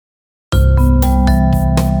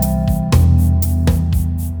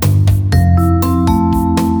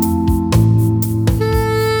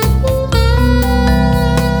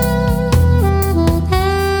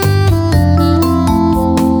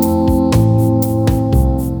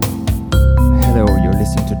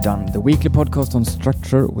the weekly podcast on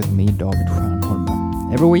structure with me, David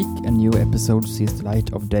Stjernholm. Every week, a new episode sees the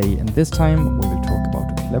light of day, and this time we will talk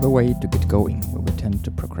about a clever way to get going when we tend to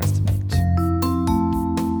procrastinate.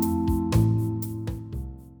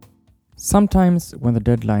 Sometimes, when the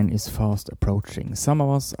deadline is fast approaching, some of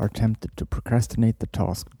us are tempted to procrastinate the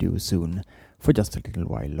task due soon for just a little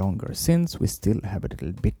while longer, since we still have a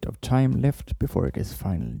little bit of time left before it is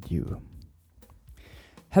finally due.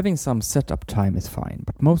 Having some setup time is fine,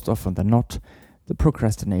 but most often than not, the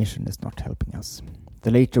procrastination is not helping us.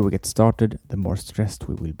 The later we get started, the more stressed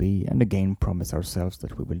we will be, and again promise ourselves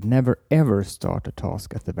that we will never ever start a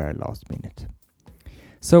task at the very last minute.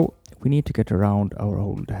 So, we need to get around our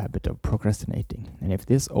old habit of procrastinating, and if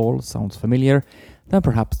this all sounds familiar, then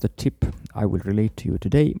perhaps the tip I will relate to you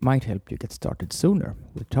today might help you get started sooner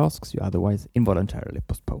with tasks you otherwise involuntarily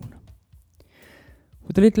postpone.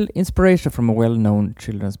 With a little inspiration from a well-known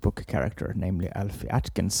children's book character, namely Alfie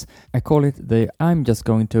Atkins, I call it the I'm just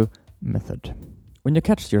going to method. When you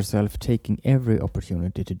catch yourself taking every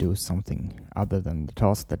opportunity to do something other than the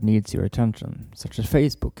task that needs your attention, such as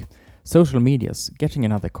Facebook, social medias, getting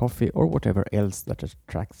another coffee, or whatever else that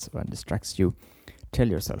attracts and distracts you, tell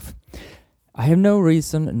yourself, I have no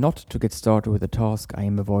reason not to get started with the task I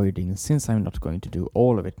am avoiding, since I'm not going to do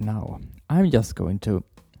all of it now. I'm just going to...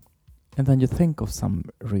 And then you think of some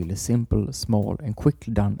really simple, small and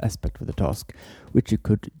quickly done aspect of the task, which you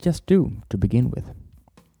could just do to begin with.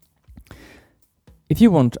 If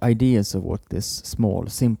you want ideas of what this small,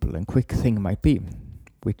 simple and quick thing might be,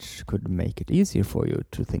 which could make it easier for you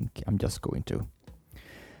to think I'm just going to.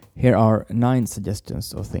 Here are 9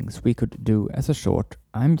 suggestions of things we could do as a short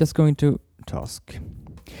I'm just going to task.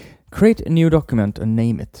 Create a new document and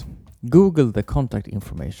name it. Google the contact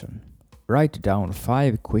information. Write down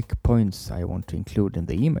 5 quick points I want to include in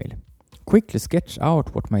the email. Quickly sketch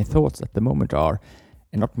out what my thoughts at the moment are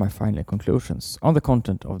and not my final conclusions on the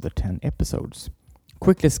content of the 10 episodes.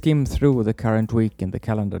 Quickly skim through the current week in the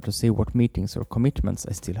calendar to see what meetings or commitments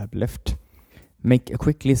I still have left. Make a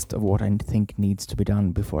quick list of what I think needs to be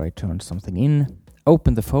done before I turn something in.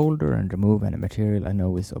 Open the folder and remove any material I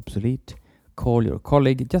know is obsolete. Call your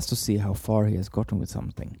colleague just to see how far he has gotten with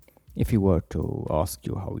something. If he were to ask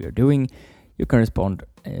you how you're doing, you can respond,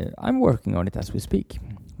 I'm working on it as we speak,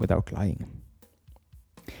 without lying.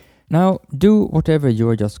 Now, do whatever you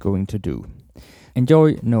are just going to do.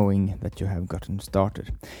 Enjoy knowing that you have gotten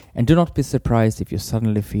started, and do not be surprised if you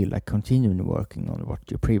suddenly feel like continuing working on what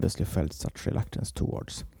you previously felt such reluctance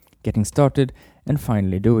towards. Getting started and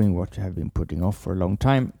finally doing what you have been putting off for a long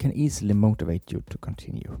time can easily motivate you to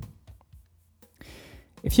continue.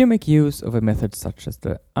 If you make use of a method such as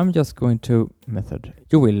the I'm just going to method,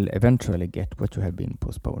 you will eventually get what you have been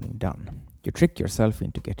postponing done. You trick yourself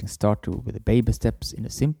into getting started with the baby steps in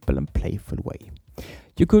a simple and playful way.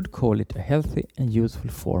 You could call it a healthy and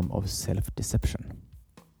useful form of self-deception.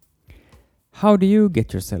 How do you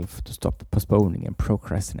get yourself to stop postponing and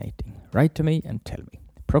procrastinating? Write to me and tell me.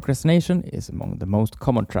 Procrastination is among the most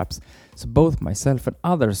common traps, so both myself and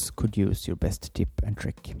others could use your best tip and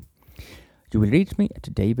trick. You will reach me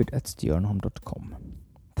at david@stjernholm.com.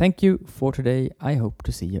 Thank you for today. I hope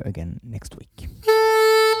to see you again next week.